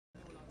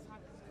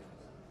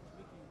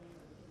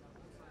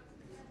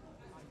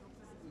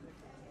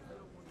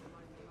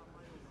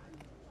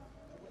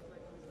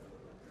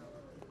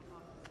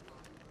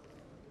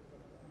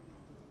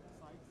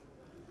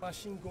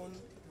Machine gun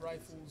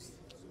rifles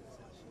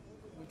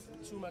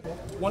with 2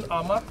 magazines, 1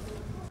 armor.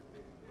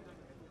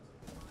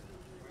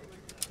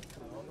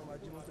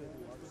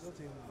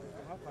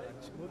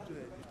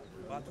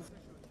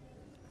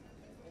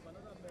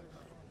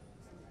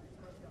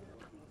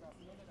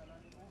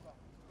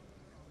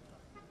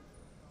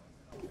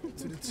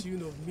 To the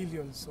tune of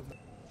millions of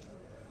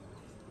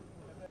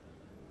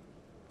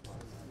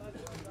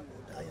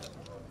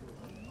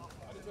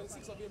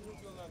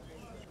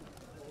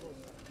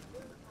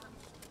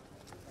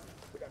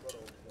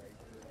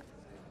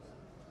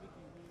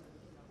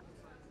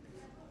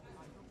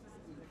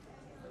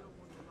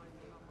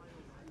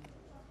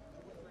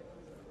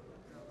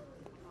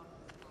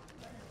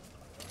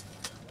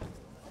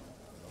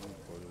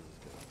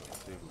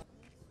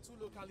two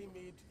locally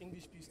made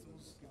English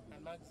pistols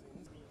and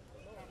magazines.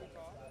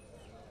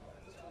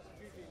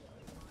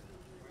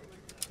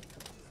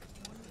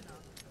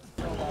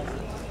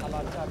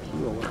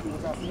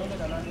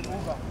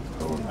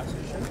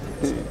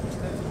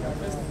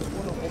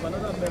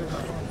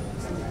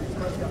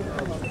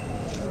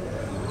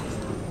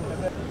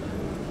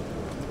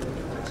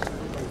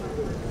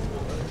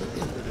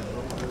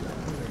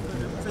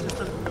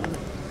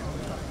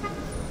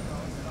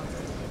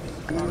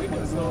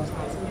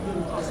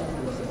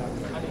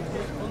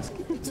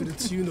 To the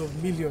tune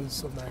of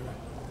millions of naira.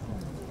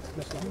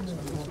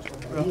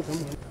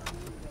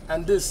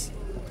 And this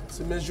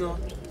to measure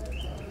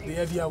the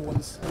heavier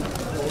ones.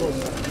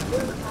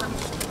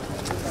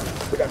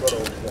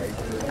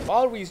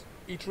 While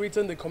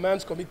reiterating the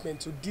command's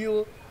commitment to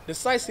deal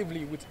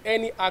decisively with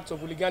any act of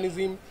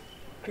hooliganism,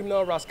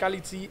 criminal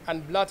rascality,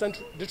 and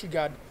blatant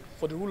disregard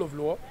for the rule of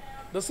law,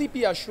 the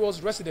CP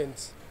assures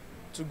residents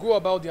to go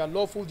about their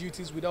lawful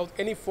duties without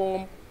any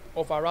form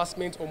of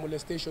harassment or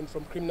molestation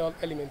from criminal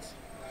elements.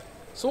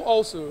 So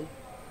also,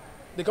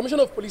 the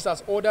Commissioner of Police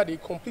has ordered a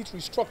complete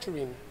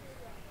restructuring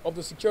of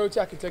the security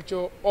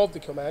architecture of the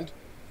command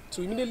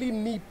to immediately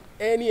nip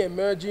any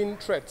emerging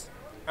threat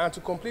and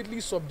to completely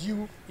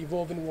subdue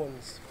evolving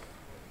ones.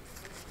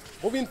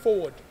 Moving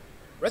forward,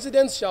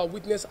 residents shall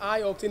witness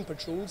high-octane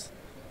patrols,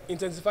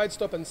 intensified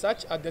stop and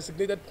search at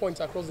designated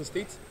points across the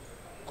state,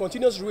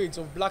 continuous raids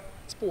of black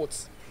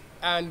spots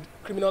and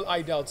criminal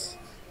hideouts,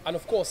 and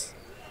of course,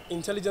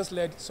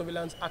 intelligence-led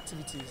surveillance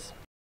activities.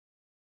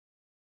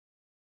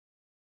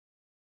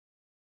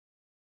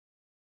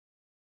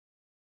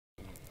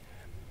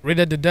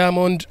 Raided the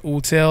Diamond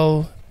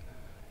Hotel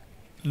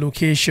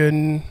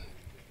location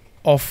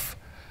of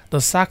the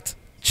sacked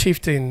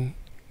chieftain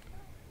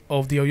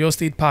of the Oyo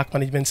State Park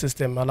Management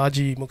System,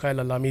 Alhaji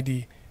Mukaila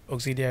Lamidi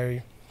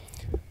Auxiliary.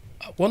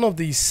 One of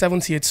the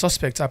 78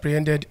 suspects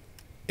apprehended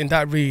in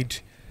that raid,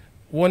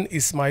 one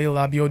Ismail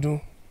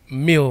Abiodun,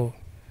 male,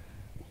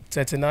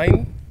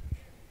 39,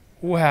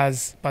 who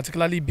has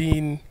particularly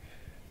been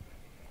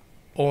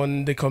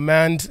on the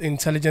command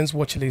intelligence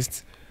watch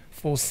list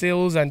for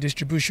sales and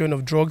distribution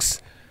of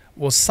drugs,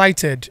 was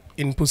cited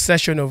in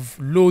possession of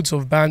loads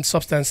of banned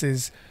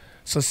substances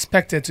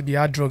suspected to be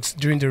hard drugs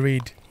during the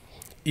raid.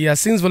 He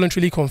has since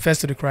voluntarily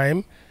confessed to the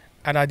crime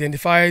and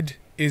identified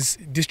his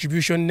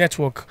distribution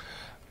network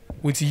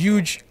with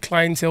huge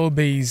clientele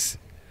base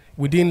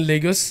within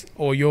Lagos,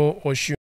 Oyo, Osun.